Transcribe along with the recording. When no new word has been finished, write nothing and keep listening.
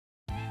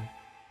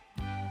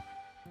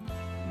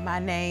My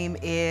name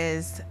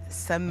is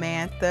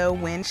Samantha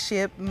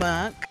Winship.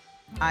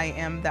 I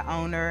am the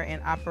owner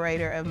and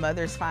operator of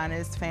Mother's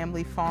Finest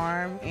Family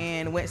Farm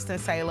in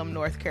Winston-Salem,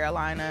 North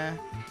Carolina.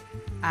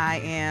 I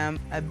am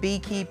a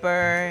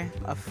beekeeper,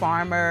 a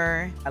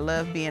farmer. I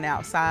love being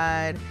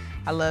outside.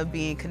 I love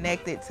being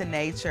connected to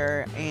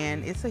nature,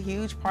 and it's a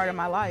huge part of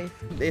my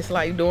life. It's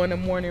like doing the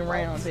morning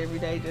rounds every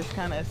day, just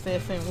kind of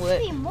assessing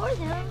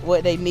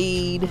what they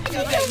need.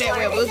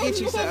 We'll get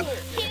you some.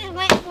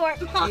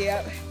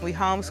 Yep. We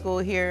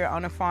homeschool here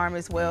on the farm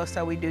as well,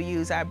 so we do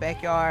use our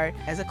backyard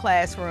as a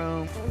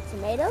classroom. And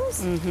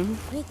tomatoes?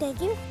 Mm-hmm. Wait,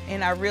 thank you.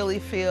 And I really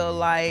feel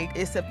like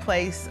it's a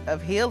place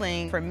of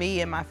healing for me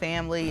and my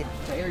family.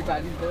 So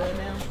everybody's good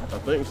now? I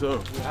think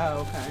so. Oh,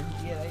 okay.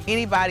 Yeah.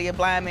 Anybody, a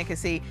blind man, can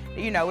see,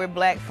 you know, we're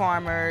Black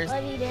farmers.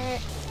 Love you,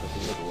 Dad.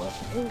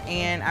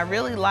 And I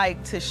really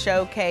like to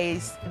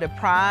showcase the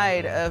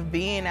pride of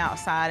being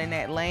outside in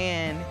that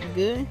land. You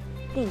good?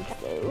 I think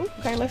so.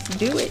 Okay, let's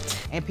do it.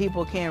 And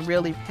people can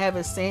really have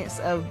a sense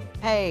of,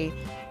 hey,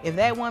 if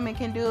that woman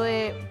can do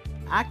it,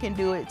 I can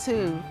do it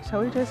too. So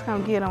we're just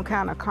gonna get them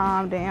kind of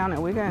calmed down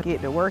and we're gonna get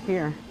to work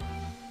here.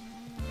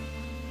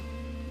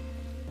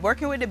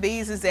 Working with the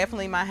bees is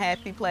definitely my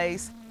happy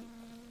place.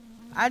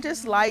 I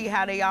just like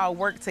how they all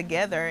work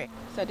together.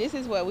 So this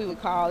is what we would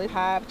call a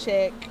hive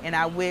check. And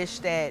I wish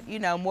that, you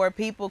know, more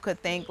people could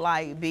think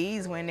like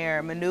bees when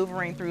they're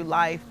maneuvering through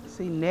life.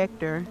 See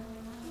nectar.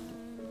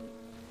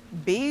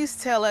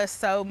 Bees tell us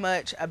so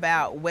much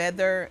about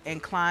weather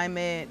and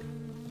climate.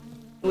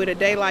 With a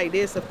day like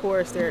this, of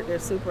course, they're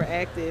super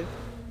active.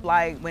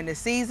 Like when the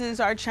seasons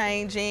are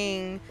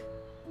changing.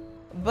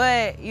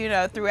 But, you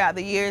know, throughout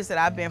the years that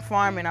I've been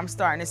farming, I'm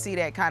starting to see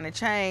that kind of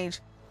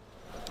change.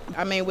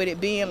 I mean, with it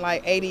being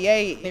like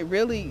 88, it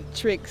really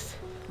tricks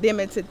them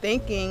into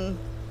thinking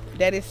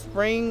that it's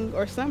spring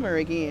or summer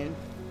again.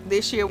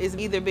 This year it's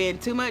either been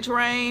too much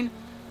rain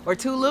or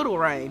too little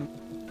rain.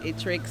 It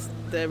tricks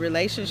the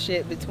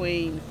relationship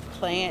between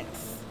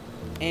plants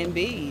and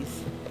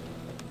bees.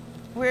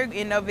 We're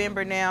in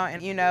November now,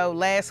 and you know,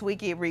 last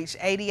week it reached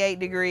 88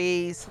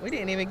 degrees. We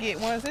didn't even get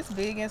ones this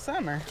big in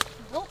summer.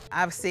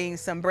 I've seen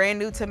some brand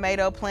new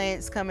tomato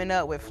plants coming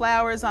up with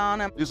flowers on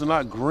them. These are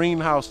not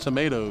greenhouse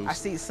tomatoes. I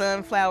see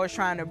sunflowers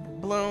trying to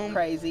bloom.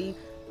 Crazy.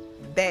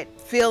 That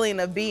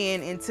feeling of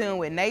being in tune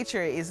with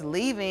nature is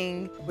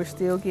leaving. We're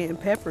still getting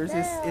peppers.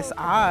 It's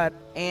odd.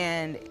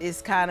 And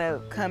it's kind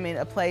of coming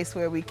a place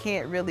where we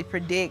can't really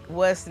predict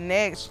what's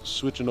next.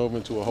 Switching over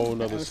into a whole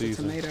nother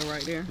season. Tomato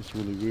right there. It's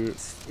really good.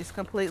 It's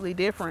completely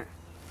different.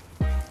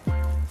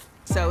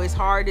 So it's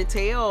hard to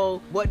tell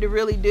what to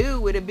really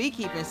do with a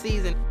beekeeping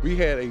season. We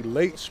had a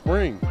late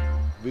spring.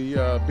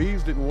 The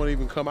bees didn't want to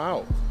even come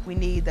out. We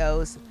need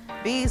those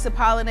bees to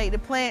pollinate the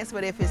plants,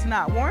 but if it's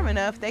not warm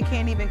enough, they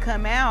can't even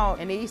come out.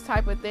 And these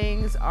type of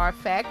things are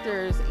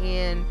factors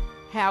in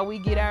how we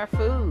get our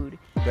food.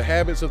 The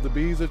habits of the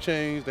bees have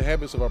changed. The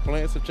habits of our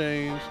plants have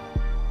changed.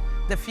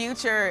 The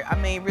future, I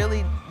mean,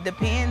 really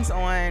depends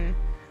on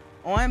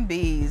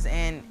bees,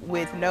 and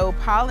with no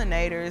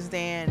pollinators,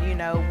 then, you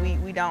know,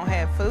 we don't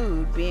have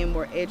food. Being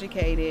more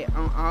educated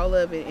on all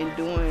of it and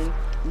doing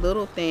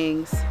little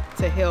things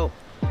to help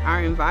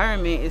our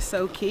environment is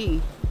so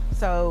key.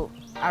 So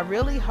I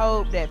really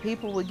hope that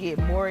people will get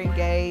more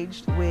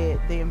engaged with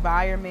the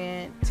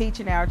environment,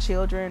 teaching our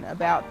children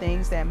about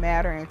things that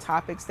matter and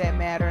topics that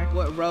matter.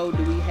 What role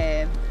do we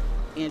have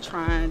in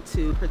trying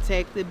to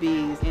protect the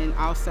bees and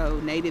also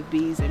native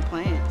bees and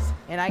plants?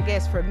 And I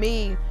guess for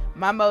me,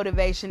 my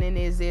motivation in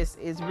this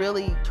is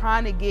really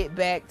trying to get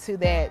back to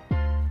that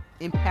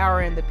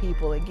empowering the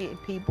people and getting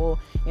people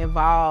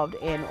involved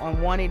and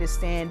on wanting to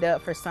stand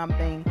up for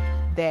something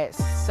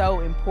that's so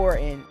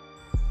important.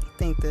 I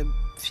think the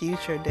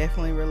future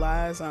definitely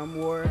relies on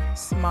more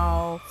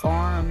small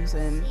farms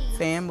and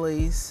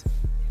families.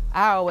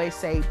 I always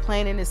say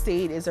planting a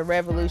seed is a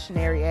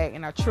revolutionary act,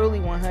 and I truly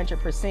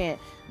 100%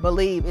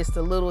 believe it's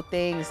the little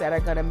things that are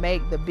going to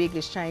make the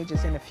biggest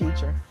changes in the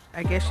future.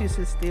 I guess you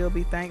should still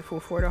be thankful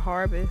for the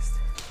harvest.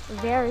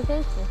 Very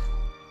thankful.